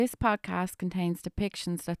This podcast contains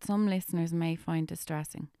depictions that some listeners may find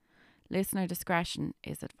distressing. Listener discretion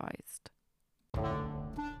is advised.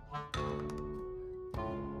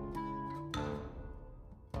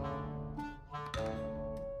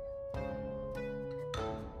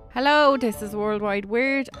 Hello, this is Worldwide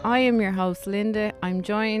Weird. I am your host, Linda. I'm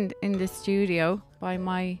joined in the studio by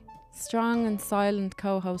my strong and silent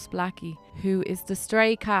co-host, Blackie, who is the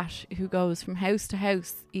stray cat who goes from house to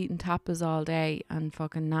house eating tapas all day and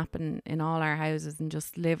fucking napping in all our houses and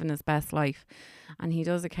just living his best life. And he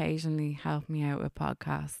does occasionally help me out with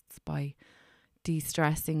podcasts by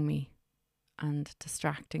de-stressing me and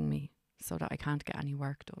distracting me so that I can't get any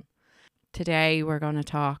work done. Today we're going to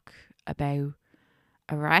talk about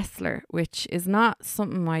a wrestler, which is not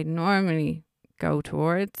something I'd normally go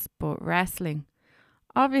towards, but wrestling,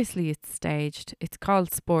 obviously it's staged. It's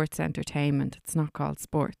called sports entertainment. It's not called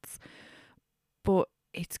sports, but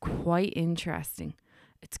it's quite interesting.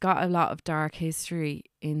 It's got a lot of dark history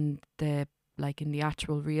in the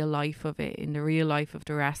actual real life of it, in the real life of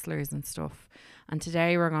the wrestlers and stuff. And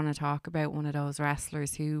today we're going to talk about one of those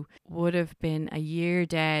wrestlers who would have been a year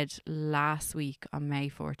dead last week on May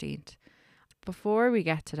 14th. Before we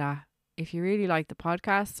get to that, if you really like the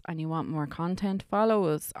podcast and you want more content, follow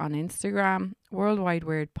us on Instagram, Worldwide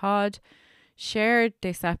Weird Pod. Share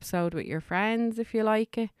this episode with your friends if you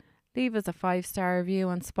like it. Leave us a 5-star review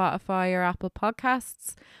on Spotify or Apple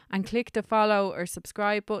Podcasts and click the follow or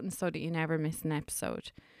subscribe button so that you never miss an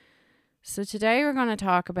episode. So today we're going to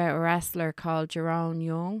talk about a wrestler called Jerome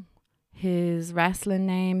Young. His wrestling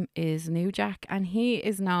name is New Jack, and he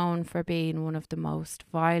is known for being one of the most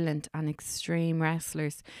violent and extreme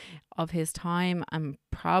wrestlers of his time and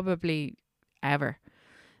probably ever.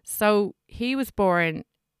 So he was born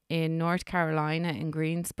in North Carolina in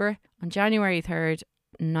Greensboro on January 3rd,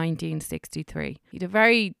 1963. He had a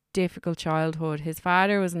very difficult childhood. His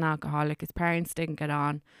father was an alcoholic, his parents didn't get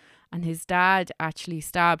on, and his dad actually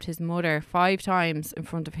stabbed his mother 5 times in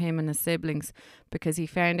front of him and his siblings because he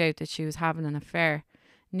found out that she was having an affair.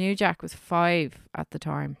 New Jack was 5 at the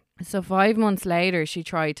time. So 5 months later, she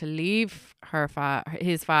tried to leave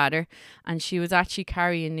his father, and she was actually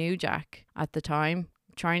carrying New Jack at the time,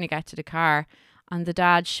 trying to get to the car, and the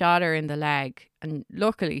dad shot her in the leg, and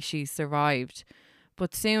luckily she survived.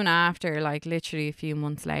 But soon after, like literally a few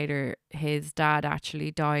months later, his dad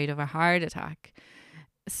actually died of a heart attack.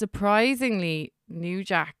 Surprisingly, New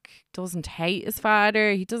Jack doesn't hate his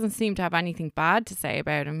father. He doesn't seem to have anything bad to say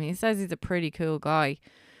about him. He says he's a pretty cool guy.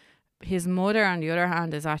 His mother, on the other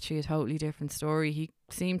hand, is actually a totally different story. He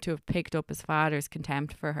seemed to have picked up his father's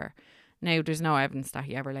contempt for her. Now, there's no evidence that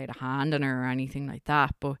he ever laid a hand on her or anything like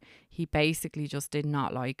that, but he basically just did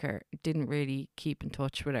not like her, didn't really keep in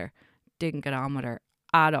touch with her, didn't get on with her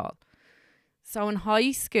at all. So in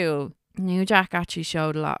high school, New Jack actually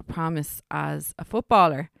showed a lot of promise as a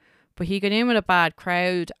footballer, but he got in with a bad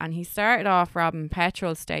crowd and he started off robbing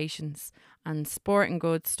petrol stations and sporting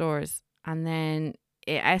goods stores, and then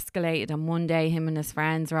it escalated, and one day him and his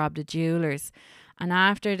friends robbed a jeweller's, and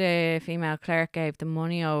after the female clerk gave the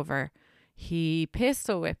money over, he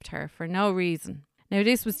pistol whipped her for no reason. Now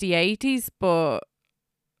this was the 80s, but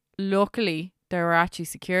luckily there were actually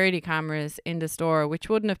security cameras in the store, which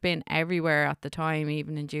wouldn't have been everywhere at the time,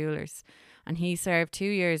 even in jewellers. And he served 2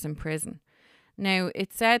 years in prison. Now,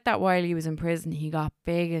 it's said that while he was in prison, he got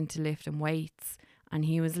big into lifting weights, and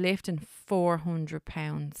he was lifting 400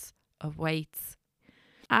 pounds of weights.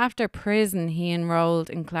 After prison, he enrolled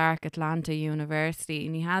in Clark Atlanta University,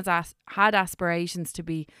 and he has had aspirations to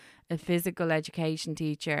be a physical education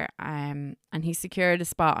teacher, and he secured a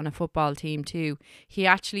spot on a football team too. He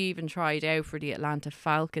actually even tried out for the Atlanta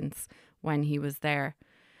Falcons when he was there.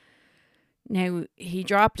 Now, he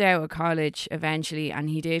dropped out of college eventually, and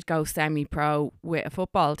he did go semi-pro with a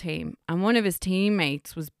football team, and one of his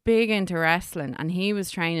teammates was big into wrestling, and he was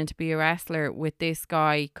training to be a wrestler with this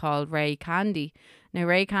guy called Ray Candy. Now,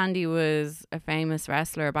 Ray Candy was a famous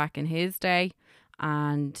wrestler back in his day,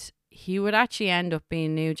 and he would actually end up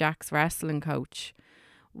being New Jack's wrestling coach.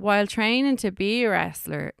 While training to be a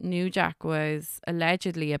wrestler, New Jack was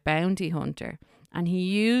allegedly a bounty hunter, and he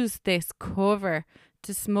used this cover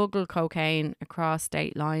to smuggle cocaine across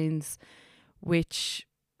state lines, which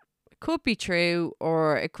could be true,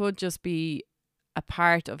 or it could just be a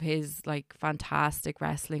part of his like fantastic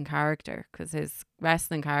wrestling character, because his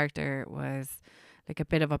wrestling character was like a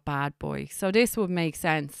bit of a bad boy. So this would make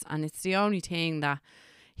sense, and it's the only thing that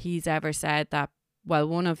he's ever said that, well,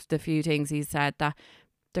 one of the few things he's said that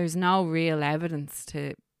there's no real evidence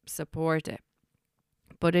to support it.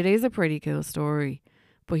 But it is a pretty cool story.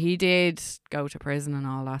 But he did go to prison and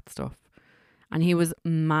all that stuff. And he was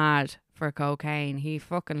mad for cocaine. He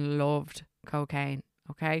fucking loved cocaine,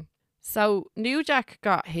 okay? So New Jack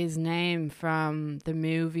got his name from the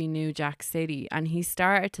movie New Jack City, and he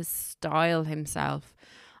started to style himself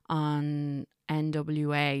on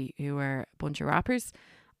NWA, who were a bunch of rappers.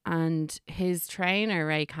 And his trainer,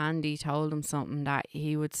 Ray Candy, told him something that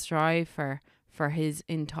he would strive for his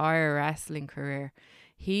entire wrestling career.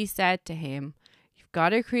 He said to him, "You've got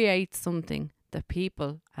to create something that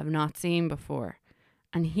people have not seen before."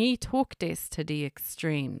 And he took this to the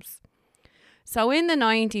extremes. So in the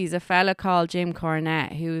 90s, a fella called Jim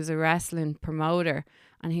Cornette, who was a wrestling promoter,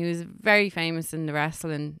 and he was very famous in the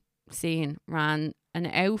wrestling scene, ran an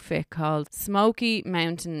outfit called Smoky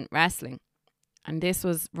Mountain Wrestling. And this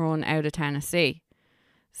was run out of Tennessee.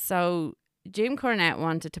 So Jim Cornette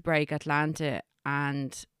wanted to break Atlanta,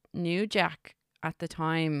 and New Jack at the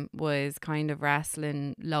time was kind of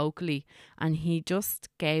wrestling locally, and he just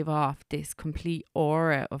gave off this complete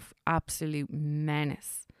aura of absolute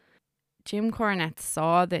menace. Jim Cornette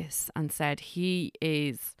saw this and said, he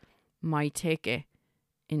is my ticket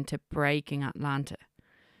into breaking Atlanta.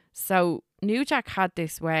 So New Jack had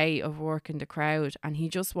this way of working the crowd, and he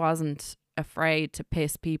just wasn't afraid to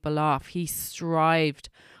piss people off. He strived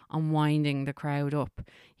on winding the crowd up.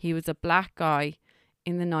 He was a black guy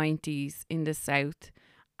in the 90s in the South,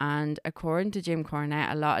 and according to Jim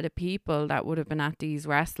Cornette, a lot of the people that would have been at these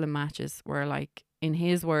wrestling matches were, like, in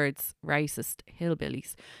his words, racist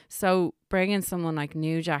hillbillies. So bringing someone like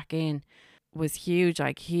New Jack in was huge.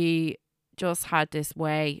 Like, he just had this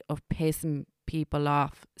way of pissing people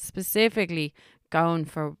off, specifically going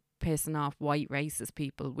for pissing off white racist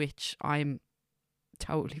people, which I'm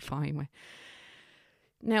totally fine with.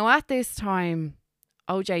 Now, at this time,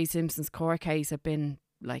 O.J. Simpson's court case had been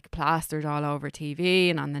like plastered all over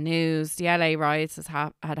TV and on the news. The LA riots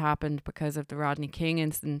had happened because of the Rodney King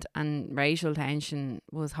incident, and racial tension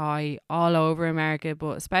was high all over America,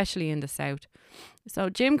 but especially in the South. So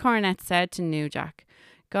Jim Cornette said to New Jack,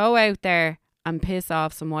 "Go out there and piss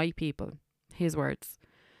off some white people." His words.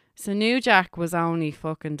 So New Jack was only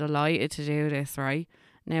fucking delighted to do this, right?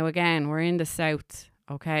 Now again, we're in the South,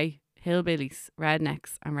 okay? Hillbillies,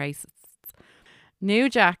 rednecks and racists. New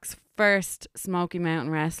Jack's first Smoky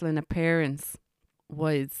Mountain Wrestling appearance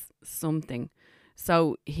was something.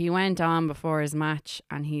 So he went on before his match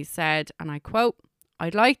and he said, and I quote,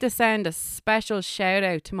 "I'd like to send a special shout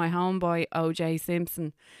out to my homeboy O.J.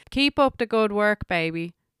 Simpson. Keep up the good work,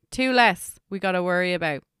 baby. Two less we got to worry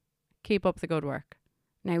about. Keep up the good work."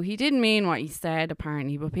 Now, he didn't mean what he said,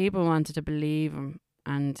 apparently, but people wanted to believe him,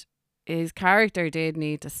 and his character did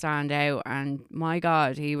need to stand out, and my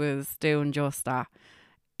God, he was doing just that.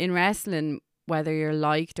 In wrestling, whether you're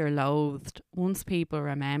liked or loathed, once people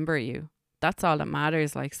remember you, that's all that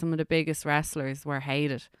matters. Like, some of the biggest wrestlers were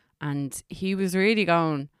hated, and he was really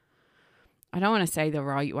going, I don't want to say the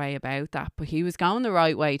right way about that, but he was going the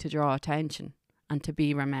right way to draw attention and to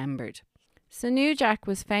be remembered. So New Jack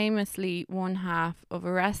was famously one half of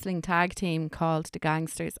a wrestling tag team called the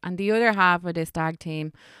Gangsters, and the other half of this tag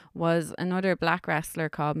team was another black wrestler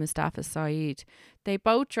called Mustafa Saeed. They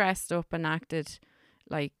both dressed up and acted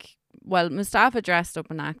like, well, Mustafa dressed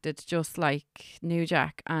up and acted just like New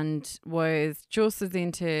Jack and was just as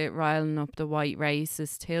into riling up the white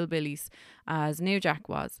racist hillbillies as New Jack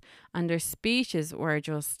was. And their speeches were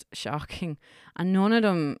just shocking, and none of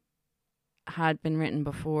them had been written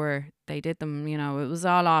before they did them. You know, it was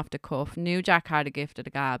all off the cuff. New Jack had a gift of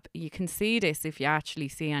the gab. You can see this if you actually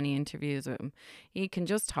see any interviews with him. He can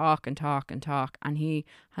just talk and talk and talk, and he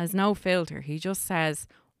has no filter. He just says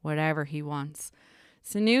whatever he wants.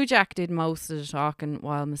 So New Jack did most of the talking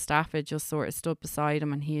while Mustafa just sort of stood beside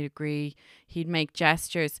him, and he'd agree. He'd make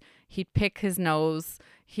gestures. He'd pick his nose.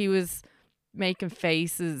 He was making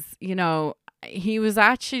faces, you know. He was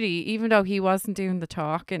actually, even though he wasn't doing the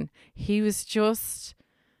talking, he was just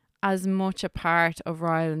as much a part of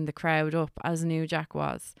riling the crowd up as New Jack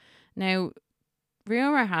was. Now,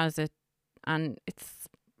 rumour has it, and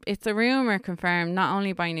it's a rumour confirmed not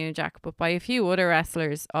only by New Jack but by a few other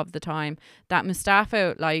wrestlers of the time, that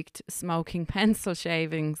Mustafa liked smoking pencil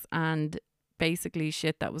shavings and basically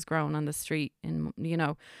shit that was grown on the street, in, you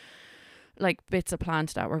know, like bits of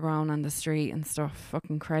plant that were grown on the street and stuff,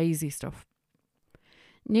 fucking crazy stuff.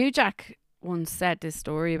 New Jack once said this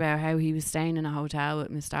story about how he was staying in a hotel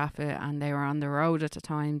with Mustafa and they were on the road at the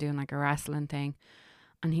time doing like a wrestling thing,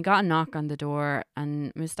 and he got a knock on the door,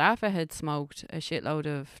 and Mustafa had smoked a shitload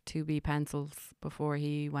of 2B pencils before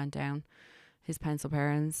he went down, his pencil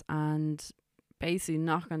parents, and basically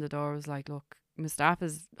knock on the door was like, "Look,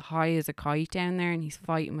 Mustafa's high as a kite down there and he's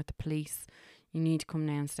fighting with the police. You need to come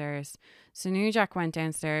downstairs. So New Jack went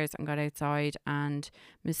downstairs and got outside, and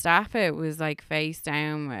Mustafa was like face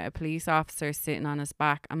down with a police officer sitting on his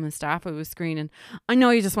back, and Mustafa was screaming, I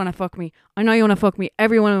know you just want to fuck me. I know you want to fuck me.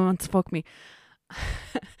 Everyone wants to fuck me.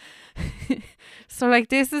 So like,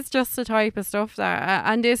 this is just the type of stuff that,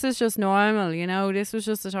 and this is just normal, you know, this was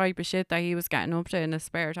just the type of shit that he was getting up to in his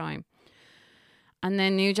spare time. And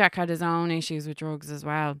then New Jack had his own issues with drugs as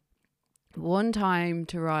well. One time,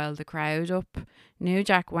 to rile the crowd up, New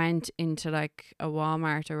Jack went into like a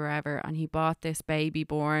Walmart or wherever, and he bought this baby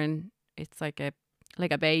born. It's like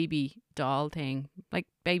a baby doll thing, like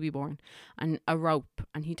baby born, and a rope,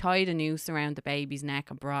 and he tied a noose around the baby's neck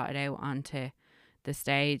and brought it out onto the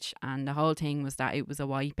stage. And the whole thing was that it was a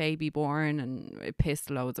white baby born, and it pissed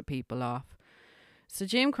loads of people off. So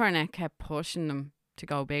Jim Cornette kept pushing them to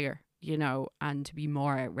go bigger, you know, and to be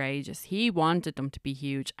more outrageous. He wanted them to be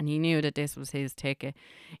huge, and he knew that this was his ticket.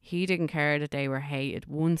 He didn't care that they were hated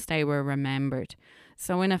once they were remembered.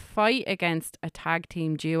 So in a fight against a tag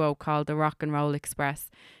team duo called the Rock and Roll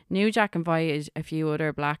Express, New Jack invited a few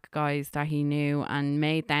other black guys that he knew and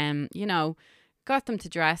made them, you know, got them to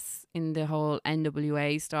dress in the whole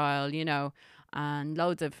NWA style, you know, and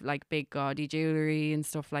loads of like big gaudy jewellery and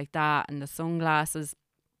stuff like that, and the sunglasses.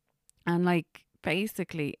 And like,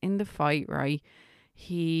 basically in the fight, right,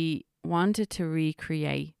 he wanted to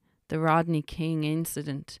recreate the Rodney King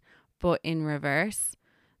incident, but in reverse.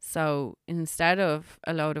 So instead of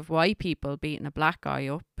a load of white people beating a black guy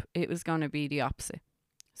up, it was going to be the opposite.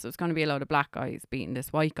 So it's going to be a load of black guys beating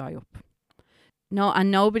this white guy up. No,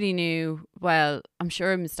 and nobody knew. Well, I'm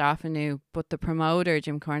sure Mustafa knew, but the promoter,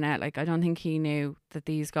 Jim Cornette, like, I don't think he knew that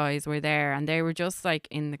these guys were there, and they were just like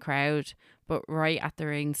in the crowd, but right at the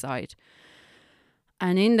ringside.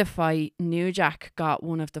 And in the fight, New Jack got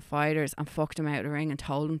one of the fighters and fucked him out of the ring and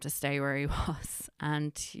told him to stay where he was.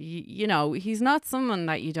 And, you know, he's not someone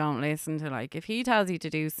that you don't listen to. Like, if he tells you to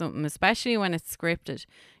do something, especially when it's scripted,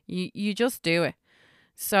 you just do it.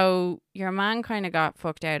 So your man kind of got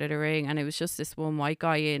fucked out of the ring, and it was just this one white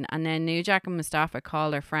guy in. And then New Jack and Mustafa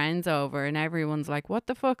call their friends over, and everyone's like, what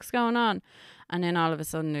the fuck's going on? And then all of a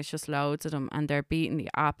sudden there's just loads of them, and they're beating the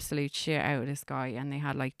absolute shit out of this guy. And they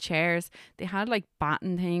had like chairs, they had like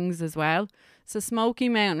batting things as well. So Smoky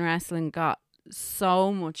Mountain Wrestling got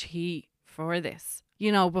so much heat for this.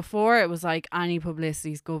 You know, before it was like any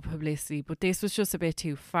publicity is good publicity, but this was just a bit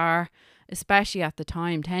too far, especially at the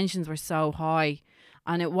time. Tensions were so high,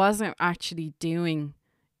 and it wasn't actually doing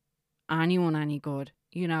anyone any good,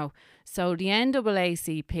 you know. So the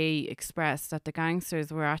NAACP expressed that the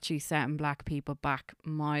gangsters were actually setting black people back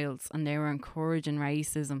miles, and they were encouraging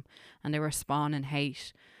racism, and they were spawning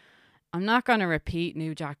hate. I'm not going to repeat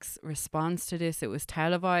New Jack's response to this. It was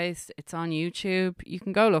televised. It's on YouTube. You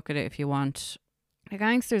can go look at it if you want. The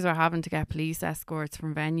gangsters were having to get police escorts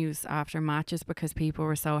from venues after matches because people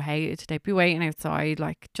were so hated. They'd be waiting outside,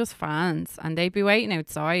 like just fans, and they'd be waiting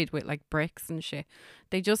outside with like bricks and shit.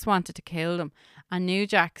 They just wanted to kill them. And New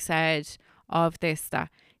Jack said of this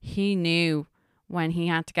that he knew when he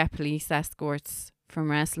had to get police escorts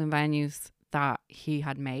from wrestling venues that he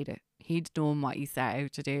had made it. He'd done what he set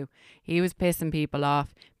out to do. He was pissing people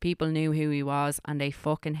off. People knew who he was, and they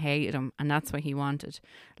fucking hated him, and that's what he wanted.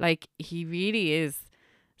 Like, he really is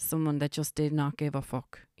someone that just did not give a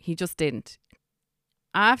fuck. He just didn't.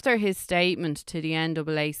 After his statement to the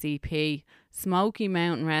NAACP, Smoky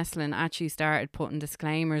Mountain Wrestling actually started putting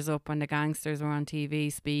disclaimers up when the gangsters were on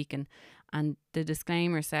TV speaking, and the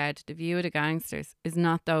disclaimer said, the view of the gangsters is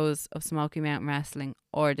not those of Smoky Mountain Wrestling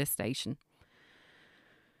or this station.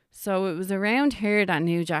 So it was around here that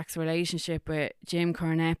New Jack's relationship with Jim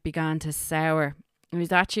Cornette began to sour. It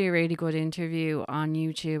was actually a really good interview on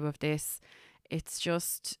YouTube of this. It's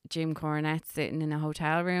just Jim Cornette sitting in a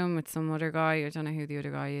hotel room with some other guy. I don't know who the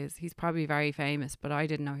other guy is. He's probably very famous, but I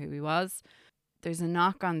didn't know who he was. There's a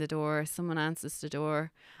knock on the door. Someone answers the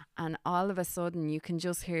door, and all of a sudden you can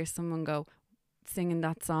just hear someone go, singing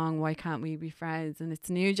that song, Why Can't We Be Friends? And it's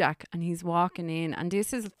New Jack, and he's walking in, and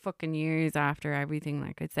this is fucking years after everything.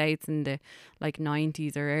 Like, I'd say it's in the like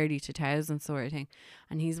 90s or early 2000s sort of thing,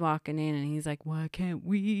 and he's walking in and he's like, why can't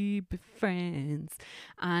we be friends?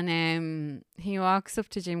 And he walks up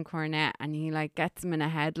to Jim Cornette, and he like gets him in a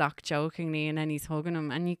headlock jokingly, and then he's hugging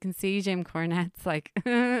him, and you can see Jim Cornette's like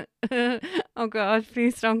oh god,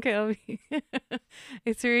 please don't kill me.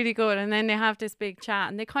 It's really good. And then they have this big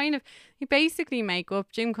chat, and he basically make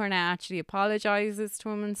up. Jim Cornette actually apologizes to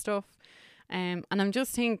him and stuff. And I'm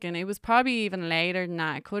just thinking it was probably even later than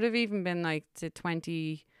that. It could have even been like the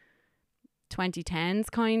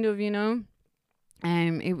 2010s kind of, you know.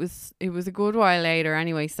 It was a good while later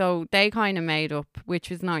anyway. So they kind of made up, which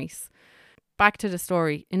was nice. back to the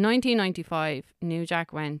story. In 1995, New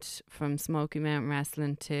Jack went from Smoky Mountain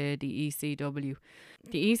Wrestling to the ECW.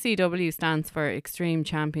 The ECW stands for Extreme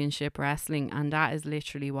Championship Wrestling, and that is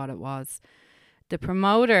literally what it was. The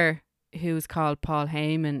promoter, who's called Paul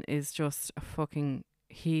Heyman, is just a fucking...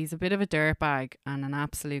 He's a bit of a dirtbag and an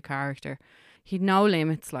absolute character. He'd no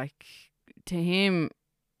limits. Like, to him,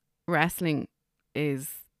 wrestling is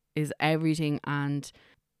everything, and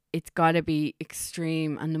it's got to be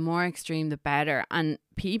extreme, and the more extreme the better. And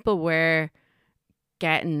people were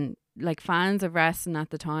getting, like, fans of wrestling at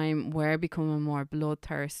the time were becoming more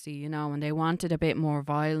bloodthirsty, you know, and they wanted a bit more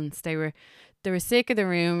violence. They were sick of the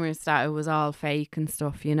rumours that it was all fake and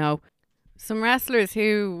stuff, you know. Some wrestlers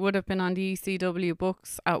who would have been on the ECW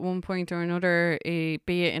books at one point or another,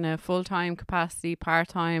 be it in a full-time capacity,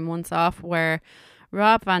 part-time, once off, were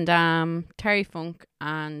Rob Van Dam, Terry Funk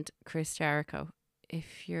and Chris Jericho.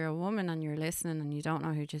 If you're a woman and you're listening and you don't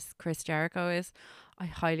know who just Chris Jericho is, I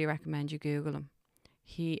highly recommend you Google him.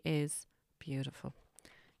 He is beautiful.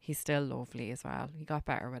 He's still lovely as well. He got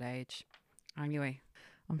better with age. Anyway,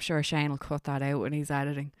 I'm sure Shane will cut that out when he's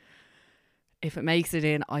editing. If it makes it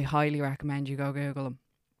in, I highly recommend you go Google him.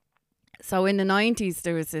 So in the 90s,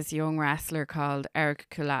 there was this young wrestler called Eric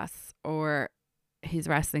Kulas, or his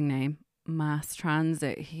wrestling name, Mass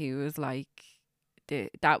Transit. He was like...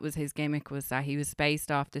 that was his gimmick, was that he was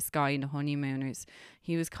based off this guy in the Honeymooners.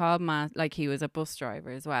 He was called like he was a bus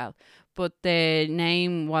driver as well, but the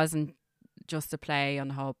name wasn't just a play on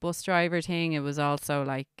the whole bus driver thing. It was also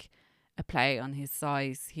like a play on his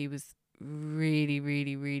size. He was really,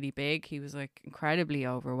 really, really big. He was like incredibly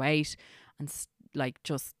overweight and like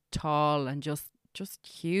just tall and just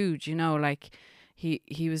huge, you know, like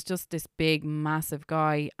he was just this big massive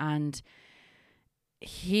guy, and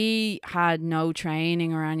he had no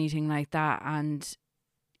training or anything like that, and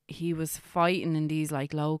he was fighting in these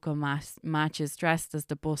like local matches dressed as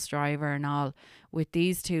the bus driver and all, with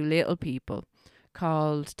these two little people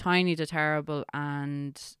called Tiny the Terrible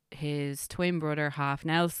and his twin brother Half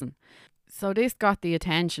Nelson. So this got the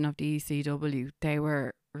attention of the ECW. They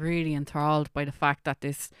were really enthralled by the fact that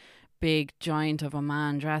this big giant of a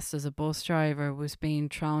man dressed as a bus driver was being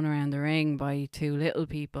thrown around the ring by two little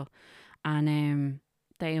people, and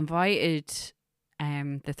they invited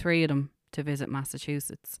the three of them to visit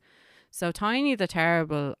Massachusetts. So Tiny the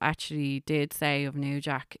Terrible actually did say of New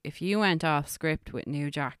Jack, if you went off script with New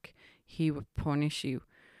Jack, he would punish you.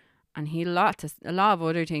 And he had a lot of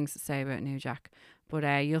other things to say about New Jack. But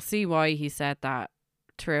you'll see why he said that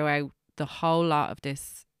throughout the whole lot of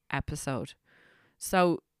this episode.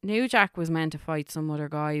 So New Jack was meant to fight some other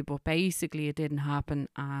guy, but basically it didn't happen,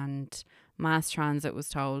 and Mass Transit was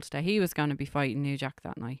told that he was going to be fighting New Jack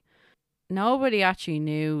that night. Nobody actually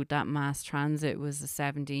knew that Mass Transit was a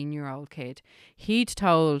 17-year-old kid. He'd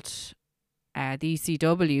told the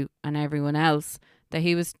ECW and everyone else that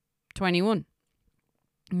he was 21.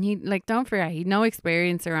 And he, like, don't forget, he'd no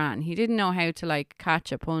experience around. He didn't know how to like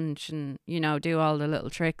catch a punch and, you know, do all the little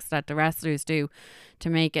tricks that the wrestlers do to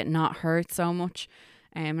make it not hurt so much.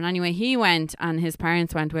 And anyway, he went, and his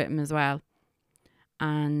parents went with him as well.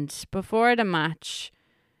 And before the match,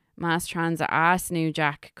 Mass Transit asked New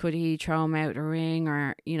Jack, could he throw him out the ring,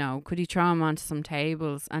 or, you know, could he throw him onto some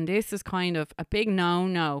tables? And this is kind of a big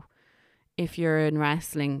no-no if you're in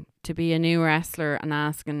wrestling, to be a new wrestler and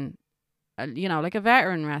asking, you know, like a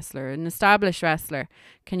veteran wrestler, an established wrestler,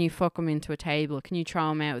 can you fuck him into a table? Can you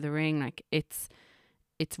throw him out of the ring? Like, it's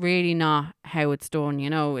really not how it's done, you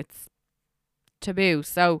know, it's taboo.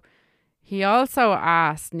 So he also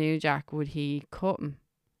asked New Jack, would he cut him?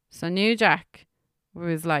 So New Jack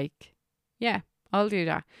was like, yeah, I'll do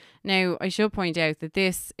that. Now, I should point out that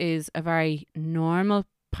this is a very normal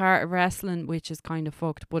part of wrestling, which is kind of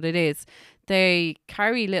fucked, but it is. They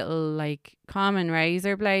carry little like common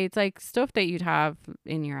razor blades, like stuff that you'd have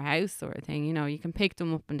in your house sort of thing, you know, you can pick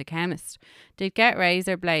them up in the chemist. They'd get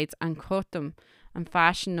razor blades and cut them and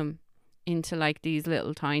fashion them into like these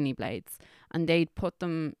little tiny blades, and they'd put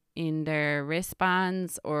them in their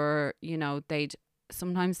wristbands, or, you know,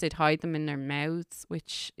 sometimes they'd hide them in their mouths,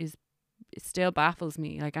 which is, it still baffles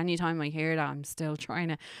me. Like, anytime I hear that, I'm still trying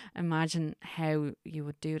to imagine how you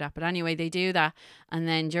would do that. But anyway, they do that, and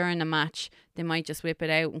then during the match they might just whip it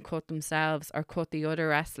out and cut themselves, or cut the other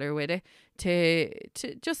wrestler with it to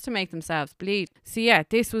just to make themselves bleed. So yeah,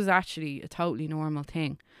 this was actually a totally normal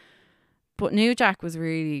thing. But New Jack was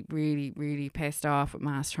really, really, really pissed off with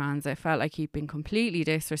Mass Transit. Felt like he'd been completely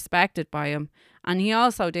disrespected by him, and he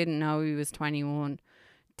also didn't know he was 21.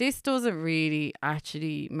 This doesn't really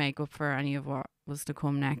actually make up for any of what was to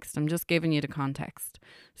come next. I'm just giving you the context.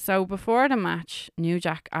 So before the match, New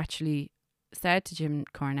Jack actually said to Jim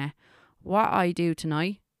Cornette, What I do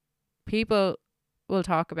tonight, people will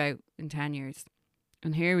talk about in 10 years.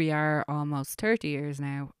 And here we are almost 30 years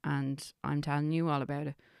now, and I'm telling you all about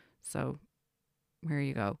it. So, here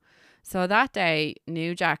you go. So that day,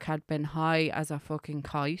 New Jack had been high as a fucking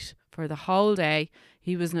kite for the whole day.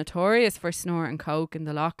 He was notorious for snorting coke in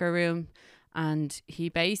the locker room, and he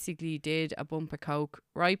basically did a bump of coke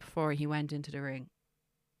right before he went into the ring.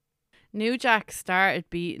 New Jack started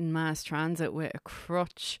beating Mass Transit with a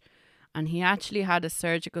crutch, and he actually had a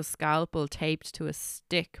surgical scalpel taped to a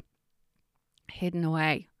stick hidden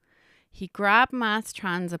away. He grabbed Mass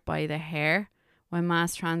Transit by the hair when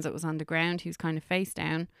Mass Transit was on the ground. He was kind of face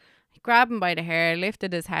down. He grabbed him by the hair,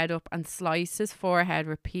 lifted his head up and sliced his forehead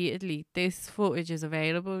repeatedly. This footage is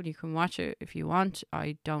available. You can watch it if you want.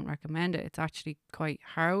 I don't recommend it. It's actually quite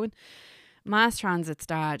harrowing. Mass Transit's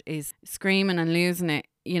dad is screaming and losing it,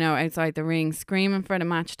 outside the ring, screaming for the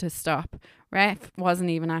match to stop. Ref wasn't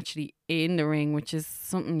even actually in the ring, which is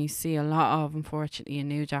something you see a lot of, unfortunately, in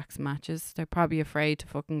New Jack's matches. They're probably afraid to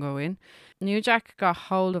fucking go in. New Jack got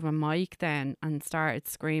hold of a mic then and started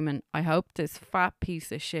screaming, "I hope this fat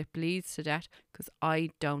piece of shit bleeds to death, because I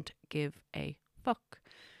don't give a fuck."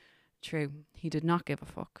 True, he did not give a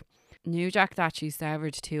fuck. New Jack actually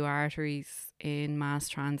severed 2 arteries in Mass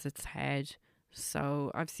Transit's head.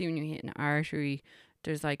 So I've seen you hit an artery,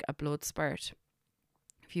 there's like a blood spurt.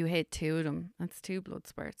 If you hit 2 of them, that's 2 blood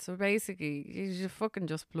spurts. So basically, you fucking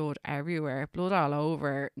just blood everywhere. Blood all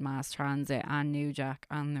over Mass Transit and New Jack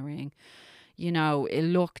and the ring.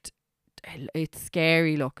 It's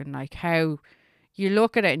scary looking. Like how you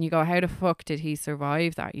look at it and you go, how the fuck did he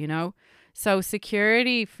survive that, So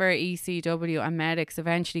security for ECW and medics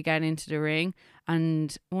eventually get into the ring,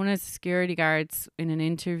 and one of the security guards in an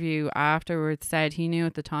interview afterwards said he knew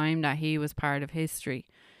at the time that he was part of history.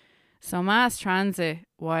 So Mass Transit,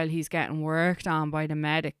 while he's getting worked on by the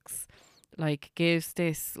medics, gives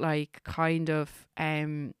this kind of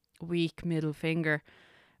weak middle finger.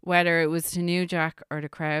 Whether it was to New Jack or the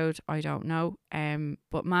crowd, I don't know.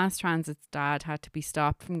 But Mass Transit's dad had to be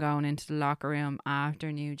stopped from going into the locker room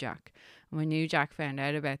after New Jack. And when New Jack found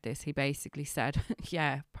out about this, he basically said,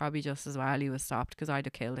 yeah, probably just as well he was stopped, because I'd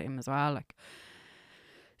have killed him as well.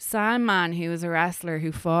 Sandman, who was a wrestler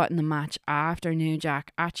who fought in the match after New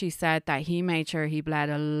Jack, actually said that he made sure he bled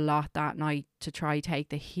a lot that night to try take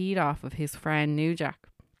the heat off of his friend New Jack.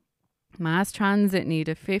 Mass Transit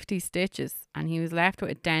needed 50 stitches and he was left with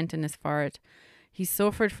a dent in his forehead. He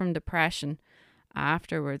suffered from depression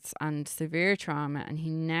afterwards and severe trauma, and he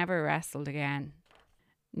never wrestled again.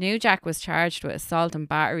 New Jack was charged with assault and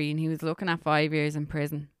battery, and he was looking at 5 years in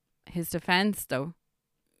prison. His defence, though,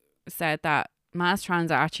 said that Mass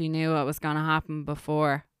Transit actually knew what was going to happen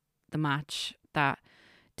before the match, that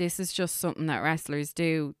this is just something that wrestlers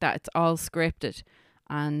do, that it's all scripted,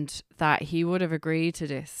 and that he would have agreed to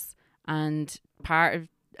this. And a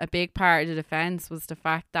big part of the defence was the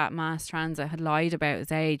fact that Mass Transit had lied about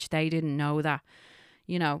his age. They didn't know that.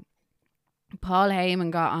 Paul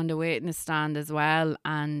Heyman got on the witness stand as well,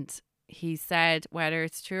 and he said, whether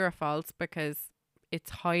it's true or false, because it's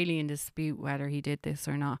highly in dispute whether he did this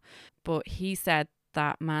or not, but he said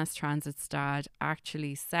that Mass Transit's dad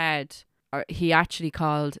actually said, or he actually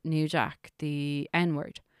called New Jack the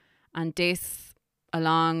N-word. And this,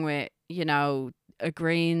 along with,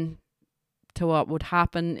 agreeing to what would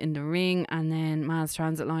happen in the ring, and then Mass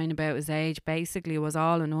Transit lying about his age, basically was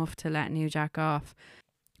all enough to let New Jack off.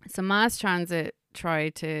 So Mass Transit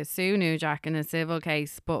tried to sue New Jack in a civil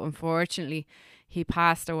case, but unfortunately he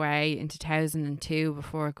passed away in 2002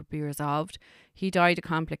 before it could be resolved. He died of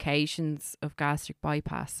complications of gastric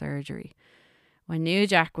bypass surgery. When New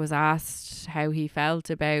Jack was asked how he felt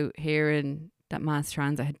about hearing that Mass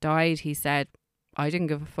Transit had died, he said, "I didn't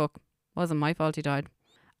give a fuck. Wasn't my fault he died."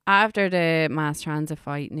 After the Mass Transit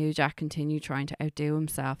fight, New Jack continued trying to outdo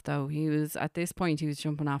himself, though. At this point, he was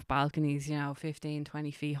jumping off balconies, 15,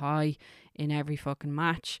 20 feet high in every fucking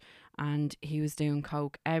match, and he was doing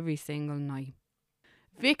coke every single night.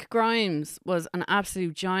 Vic Grimes was an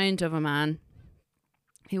absolute giant of a man.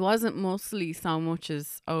 He wasn't muscly so much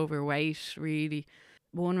as overweight, really.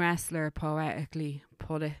 One wrestler poetically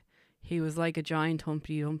put it, he was like a giant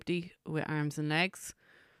Humpty Dumpty with arms and legs.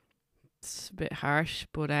 It's a bit harsh,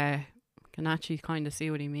 but I can actually kind of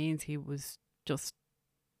see what he means. He was just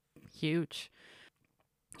huge.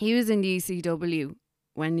 He was in the ECW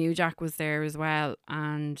when New Jack was there as well,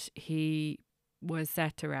 and he was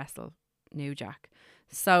set to wrestle New Jack.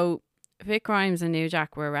 So Vic Grimes and New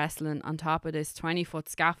Jack were wrestling on top of this 20-foot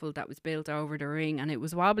scaffold that was built over the ring, and it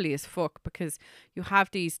was wobbly as fuck because you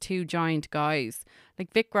have these two giant guys.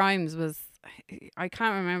 Like Vic Grimes was, I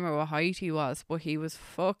can't remember what height he was, but he was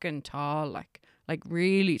fucking tall, like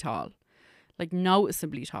really tall, like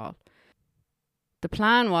noticeably tall. The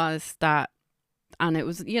plan was that, and it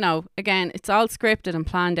was, again, it's all scripted and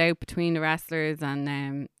planned out between the wrestlers and,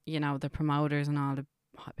 the promoters and all the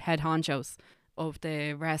head honchos of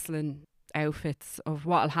the wrestling outfits of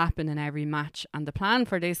what'll happen in every match. And the plan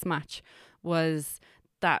for this match was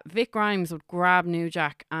that Vic Grimes would grab New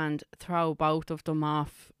Jack and throw both of them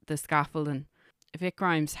off the scaffolding. Vic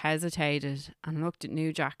Grimes hesitated and looked at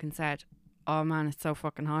New Jack and said, "Oh man, it's so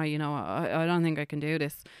fucking high, I don't think I can do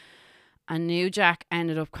this." And New Jack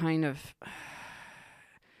ended up kind of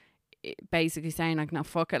basically saying like, "No,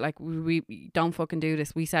 fuck it, like we don't fucking do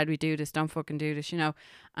this. We said we do this, don't fucking do this,"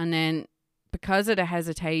 And then because of the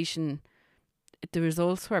hesitation, the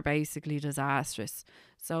results were basically disastrous.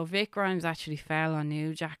 So Vic Grimes actually fell on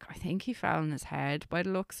New Jack. I think he fell on his head by the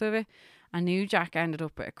looks of it. And New Jack ended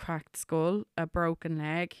up with a cracked skull, a broken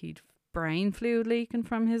leg. He'd brain fluid leaking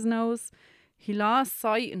from his nose. He lost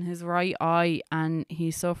sight in his right eye and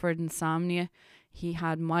he suffered insomnia. He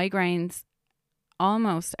had migraines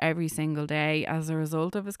almost every single day as a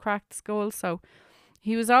result of his cracked skull. So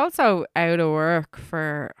he was also out of work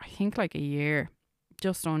for, I think, like a year,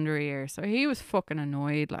 just under a year. So he was fucking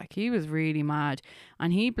annoyed. Like, he was really mad.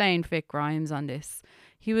 And he blamed Vic Grimes on this.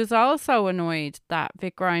 He was also annoyed that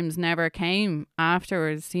Vic Grimes never came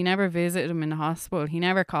afterwards. He never visited him in the hospital. He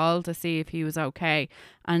never called to see if he was okay.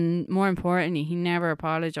 And more importantly, he never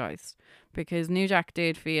apologised. Because New Jack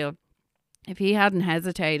did feel if he hadn't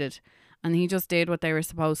hesitated and he just did what they were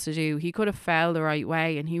supposed to do, he could have fell the right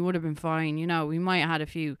way and he would have been fine. We might have had a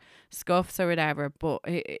few scuffs or whatever, but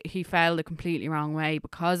he fell the completely wrong way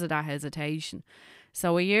because of that hesitation.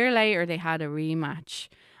 So a year later, they had a rematch.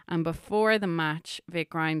 And before the match, Vic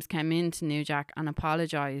Grimes came into New Jack and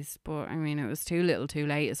apologised. But, it was too little too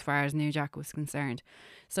late as far as New Jack was concerned.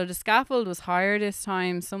 So the scaffold was higher this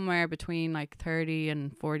time, somewhere between like 30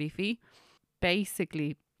 and 40 feet.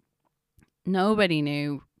 Basically, nobody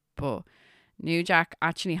knew, but New Jack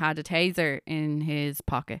actually had a taser in his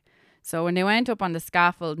pocket. So when they went up on the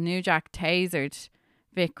scaffold, New Jack tasered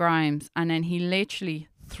Vic Grimes and then he literally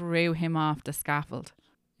threw him off the scaffold.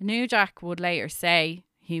 New Jack would later say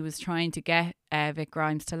he was trying to get Vic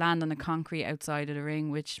Grimes to land on the concrete outside of the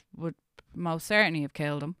ring, which would most certainly have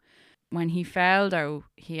killed him. When he fell, though,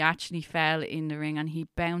 he actually fell in the ring and he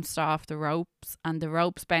bounced off the ropes and the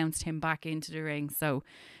ropes bounced him back into the ring. So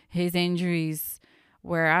his injuries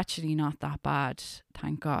were actually not that bad,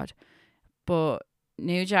 thank God. But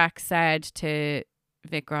New Jack said to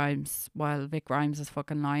Vic Grimes, while Vic Grimes is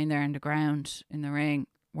fucking lying there on the ground in the ring,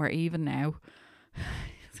 "We're even now."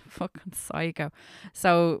 Fucking psycho.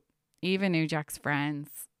 So even New Jack's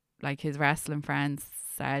friends, like his wrestling friends,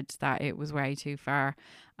 said that it was way too far,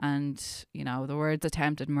 and the words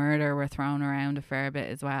attempted murder were thrown around a fair bit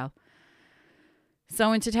as well.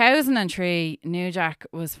 So in 2003, New Jack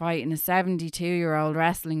was fighting a 72-year-old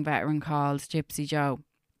wrestling veteran called Gypsy Joe.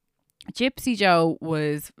 Gypsy Joe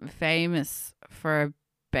was famous for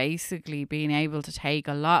basically being able to take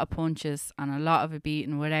a lot of punches and a lot of a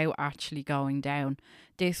beating without actually going down.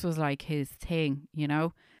 This was like his thing,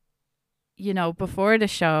 before the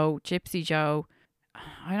show, Gypsy Joe,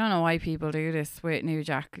 I don't know why people do this with New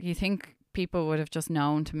Jack. You think people would have just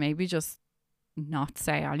known to maybe just not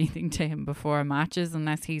say anything to him before matches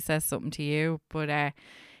unless he says something to you. But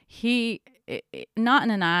he, not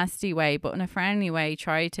in a nasty way, but in a friendly way,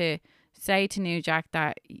 tried to say to New Jack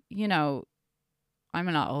that, I'm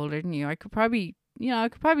a lot older than you. I could probably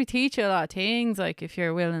teach you a lot of things, like if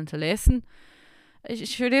you're willing to listen.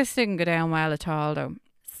 Sure, this didn't go down well at all, though.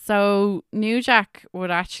 So New Jack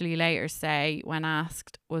would actually later say, when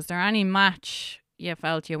asked, was there any match you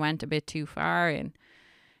felt you went a bit too far in?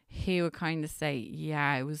 He would kind of say,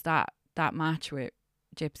 yeah, it was that match with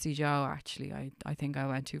Gypsy Joe, actually. I think I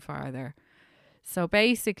went too far there. So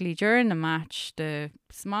basically, during the match, the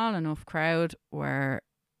small enough crowd were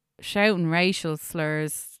shouting racial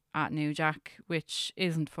slurs at New Jack, which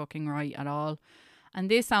isn't fucking right at all. And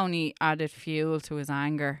this only added fuel to his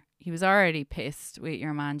anger. He was already pissed with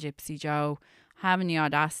your man Gypsy Joe having the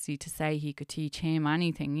audacity to say he could teach him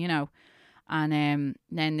anything, And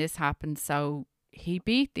then this happened, so he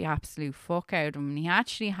beat the absolute fuck out of him. And he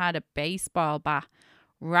actually had a baseball bat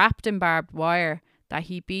wrapped in barbed wire that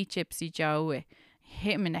he beat Gypsy Joe with.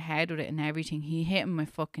 Hit him in the head with it and everything. He hit him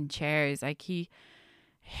with fucking chairs. Like he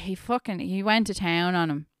went to town on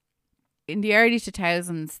him. in the early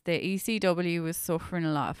 2000s, the ECW was suffering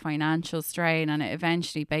a lot of financial strain, and it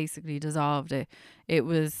eventually basically dissolved. It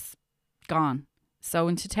was gone. So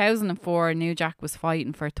in 2004, New Jack was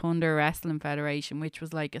fighting for Thunder Wrestling Federation, which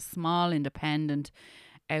was like a small independent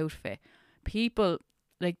outfit. People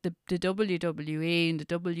like the WWE and the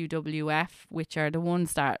WWF, which are the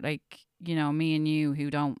ones that, like, you know, me and you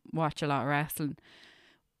who don't watch a lot of wrestling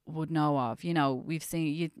would know of. You know, we've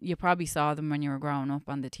seen, you probably saw them when you were growing up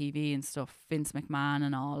on the TV and stuff, Vince McMahon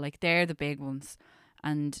and all, like they're the big ones.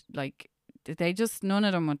 And like they just, none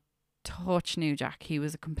of them would touch New Jack. He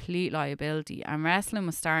was a complete liability, and wrestling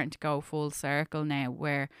was starting to go full circle now,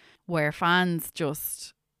 where fans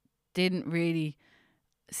just didn't really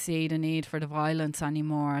see the need for the violence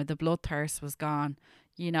anymore. The bloodthirst was gone.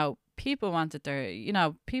 You know, people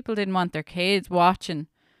didn't want their kids watching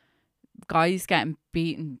guys getting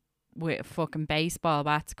beaten with fucking baseball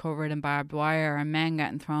bats covered in barbed wire, and men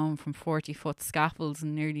getting thrown from 40-foot scaffolds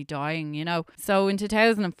and nearly dying, you know. So in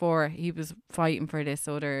 2004, he was fighting for this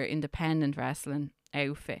other independent wrestling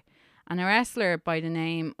outfit. And a wrestler by the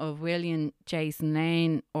name of William Jason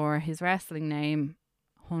Lane, or his wrestling name,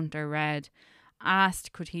 Hunter Red,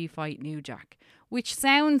 asked could he fight New Jack, which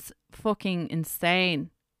sounds fucking insane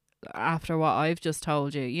after what I've just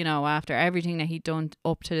told you, you know, after everything that he'd done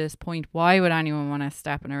up to this point. Why would anyone want to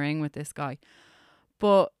step in a ring with this guy?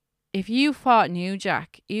 But if you fought New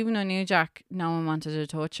Jack, even though New Jack, no one wanted to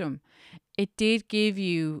touch him, it did give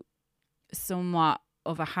you somewhat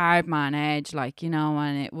of a hard man edge, like, you know,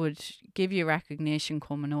 and it would give you recognition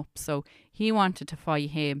coming up. So he wanted to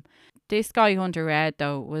fight him. This guy, Hunter Red,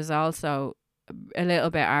 though, was also a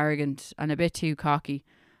little bit arrogant and a bit too cocky.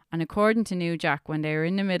 And according to New Jack, when they were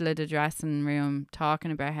in the middle of the dressing room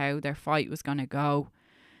talking about how their fight was going to go,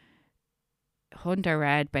 Hunter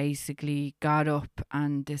Red basically got up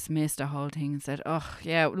and dismissed the whole thing and said, oh,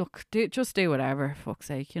 yeah, look, just do whatever, fuck's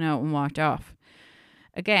sake, you know, and walked off.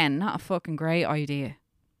 Again, not a fucking great idea,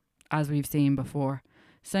 as we've seen before.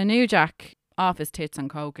 So New Jack, off his tits and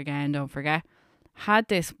coke again, don't forget, had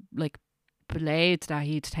this, like, blade that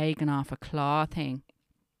he'd taken off a claw thing,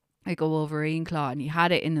 like a Wolverine claw, and he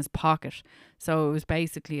had it in his pocket. So it was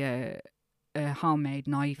basically a homemade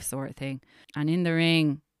knife sort of thing. And in the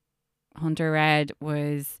ring, Hunter Red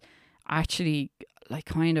was actually like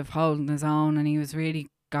kind of holding his own, and he was really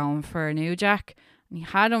going for New Jack. And he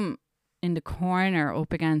had him in the corner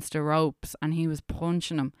up against the ropes, and he was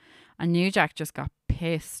punching him. And New Jack just got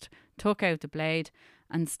pissed, took out the blade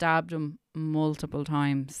and stabbed him multiple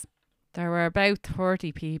times. There were about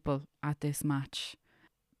 30 people at this match.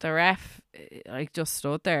 The ref, like, just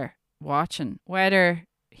stood there watching. Whether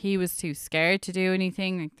he was too scared to do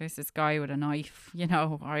anything, like, there's this guy with a knife, you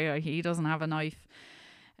know, he doesn't have a knife.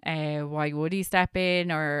 Why would he step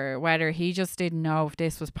in? Or whether he just didn't know if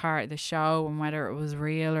this was part of the show and whether it was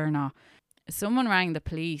real or not. Someone rang the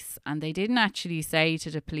police, and they didn't actually say to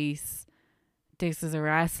the police, this is a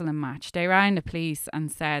wrestling match. They rang the police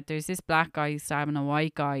and said, there's this black guy stabbing a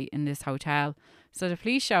white guy in this hotel. So the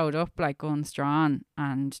police showed up like guns drawn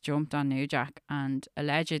and jumped on New Jack, and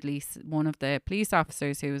allegedly one of the police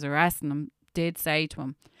officers who was arresting him did say to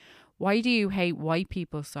him, why do you hate white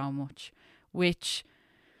people so much? Which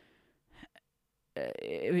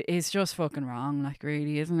is just fucking wrong, like,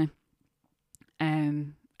 really, isn't it?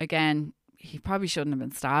 Again, he probably shouldn't have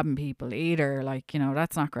been stabbing people either, like, you know,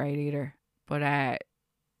 that's not great either. But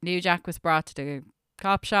New Jack was brought to the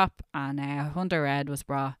cop shop, and Hunter Red was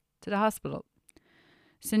brought to the hospital.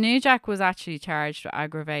 So New Jack was actually charged with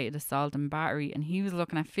aggravated assault and battery, and he was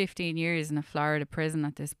looking at 15 years in a Florida prison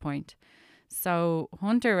at this point. So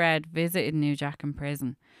Hunter Red visited New Jack in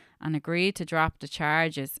prison and agreed to drop the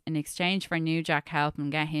charges in exchange for New Jack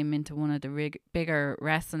helping get him into one of the bigger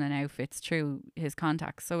wrestling outfits through his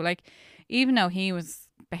contacts. So, like, even though he was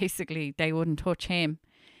basically, they wouldn't touch him,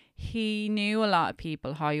 he knew a lot of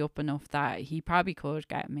people high up enough that he probably could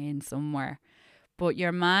get him in somewhere. But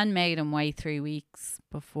your man made him wait 3 weeks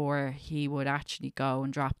before he would actually go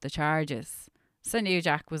and drop the charges. So New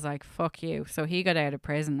Jack was like, fuck you. So he got out of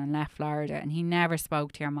prison and left Florida, and he never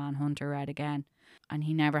spoke to your man Hunter Red again, and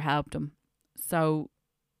he never helped him. So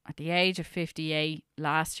at the age of 58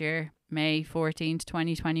 last year, May 14th,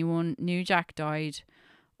 2021, New Jack died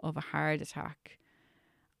of a heart attack.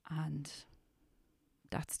 And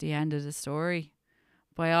that's the end of the story.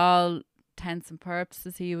 By all intents and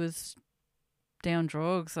purposes, he was down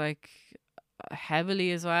drugs, like,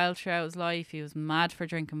 heavily as well throughout his life. He was mad for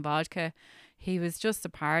drinking vodka. He was just a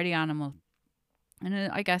party animal,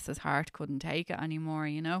 and I guess his heart couldn't take it anymore,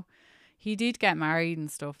 you know. He did get married and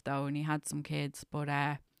stuff though, and he had some kids, but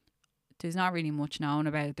there's not really much known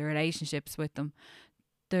about the relationships with them.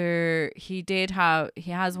 he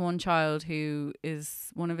has one child who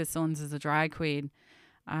is, one of his sons is a drag queen,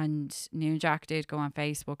 and New Jack did go on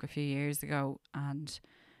Facebook a few years ago and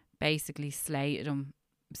basically slated him,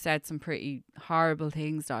 said some pretty horrible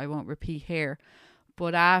things that I won't repeat here.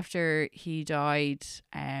 But after he died,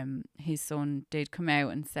 his son did come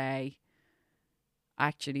out and say,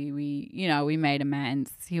 actually, we made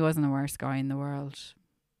amends. He wasn't the worst guy in the world,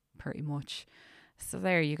 pretty much. So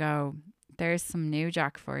there you go. There's some New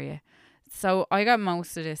Jack for you. So I got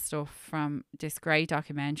most of this stuff from this great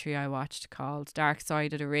documentary I watched called Dark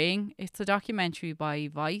Side of the Ring. It's a documentary by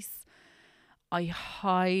Vice. I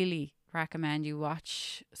highly recommend you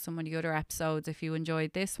watch some of the other episodes if you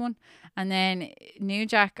enjoyed this one. And then New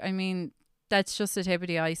Jack, I mean, that's just the tip of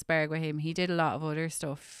the iceberg with him. He did a lot of other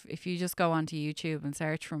stuff. If you just go onto YouTube and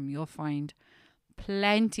search for him, you'll find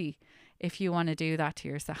plenty if you want to do that to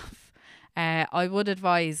yourself. I would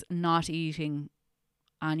advise not eating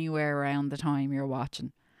anywhere around the time you're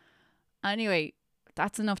watching. Anyway,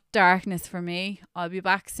 that's enough darkness for me. I'll be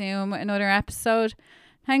back soon with another episode.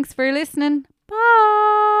 Thanks for listening.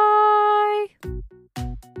 Bye.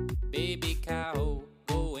 Baby cow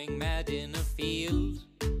going mad in a field.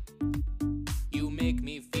 You make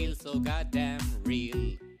me feel so goddamn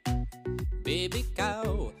real. Baby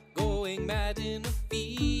cow going mad in a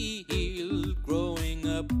field, growing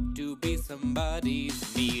up to be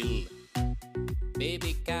somebody's meal.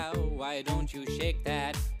 Baby cow, why don't you shake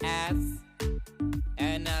that ass,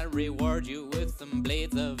 and I'll reward you with some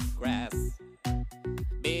blades of grass.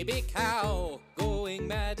 Baby cow going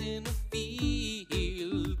mad in a field.